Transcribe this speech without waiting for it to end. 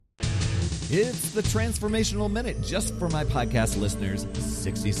It's the Transformational Minute, just for my podcast listeners.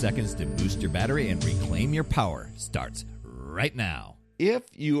 60 seconds to boost your battery and reclaim your power starts right now. If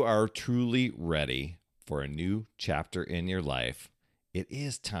you are truly ready for a new chapter in your life, it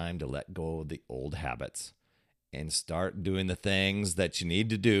is time to let go of the old habits and start doing the things that you need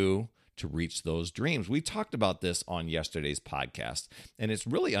to do to reach those dreams. We talked about this on yesterday's podcast, and it's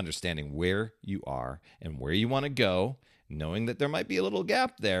really understanding where you are and where you want to go, knowing that there might be a little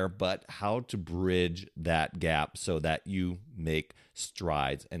gap there, but how to bridge that gap so that you make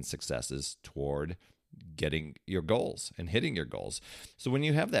strides and successes toward getting your goals and hitting your goals. So when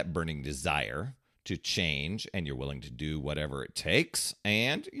you have that burning desire to change and you're willing to do whatever it takes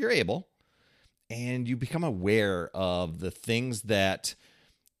and you're able, and you become aware of the things that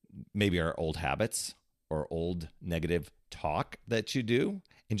maybe are old habits or old negative talk that you do,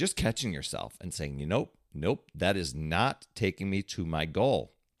 and just catching yourself and saying, nope, that is not taking me to my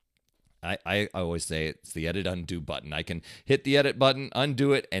goal. I always say it's the edit undo button. I can hit the edit button,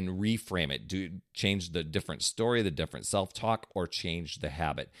 undo it, and reframe it. Change the different story, the different self-talk, or change the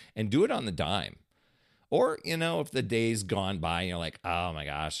habit. And do it on the dime. Or, if the day's gone by and you're like, oh my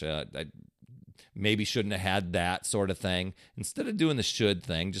gosh, I maybe shouldn't have had that sort of thing. Instead of doing the should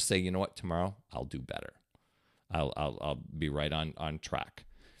thing, just say, you know what, tomorrow I'll do better. I'll be right on track.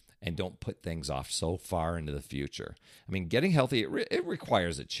 And don't put things off so far into the future. I mean, getting healthy, it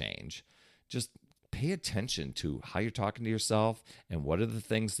requires a change. Just pay attention to how you're talking to yourself and what are the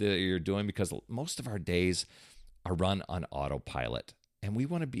things that you're doing, because most of our days are run on autopilot. And we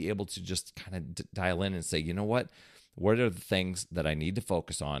want to be able to just kind of dial in and say, you know what are the things that I need to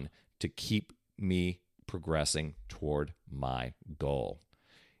focus on to keep me progressing toward my goal?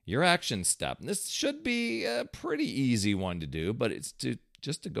 Your action step. And this should be a pretty easy one to do, but it's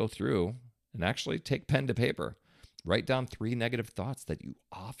just to go through and actually take pen to paper. Write down 3 negative thoughts that you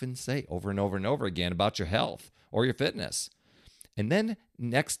often say over and over and over again about your health or your fitness. And then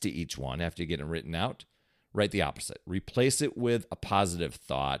next to each one, after you get it written out, write the opposite. Replace it with a positive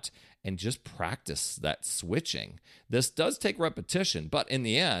thought and just practice that switching. This does take repetition, but in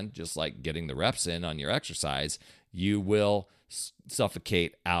the end, just like getting the reps in on your exercise, you will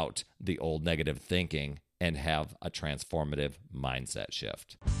suffocate out the old negative thinking and have a transformative mindset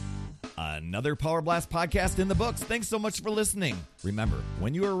shift. Another Power Blast podcast in the books. Thanks so much for listening. Remember,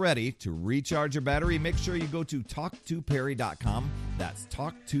 when you are ready to recharge your battery, make sure you go to talktoperry.com. That's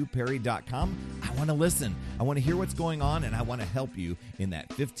talktoperry.com. I want to listen. I want to hear what's going on, and I want to help you in that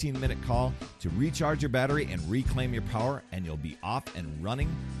 15-minute call to recharge your battery and reclaim your power, and you'll be off and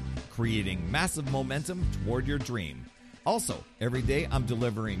running, creating massive momentum toward your dream. Also, every day I'm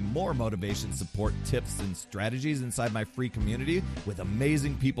delivering more motivation, support, tips, and strategies inside my free community with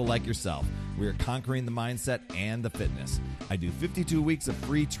amazing people like yourself. We are conquering the mindset and the fitness. I do 52 weeks of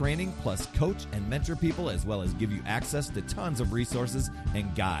free training, plus coach and mentor people, as well as give you access to tons of resources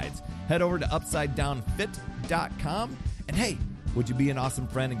and guides. Head over to UpsideDownFit.com. And hey, would you be an awesome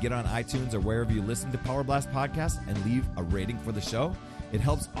friend and get on iTunes or wherever you listen to Power Blast podcasts and leave a rating for the show? It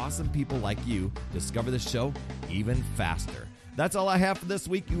helps awesome people like you discover the show even faster. That's all I have for this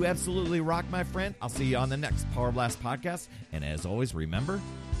week. You absolutely rock, my friend. I'll see you on the next Power Blast podcast. And as always, remember,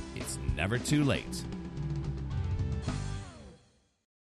 it's never too late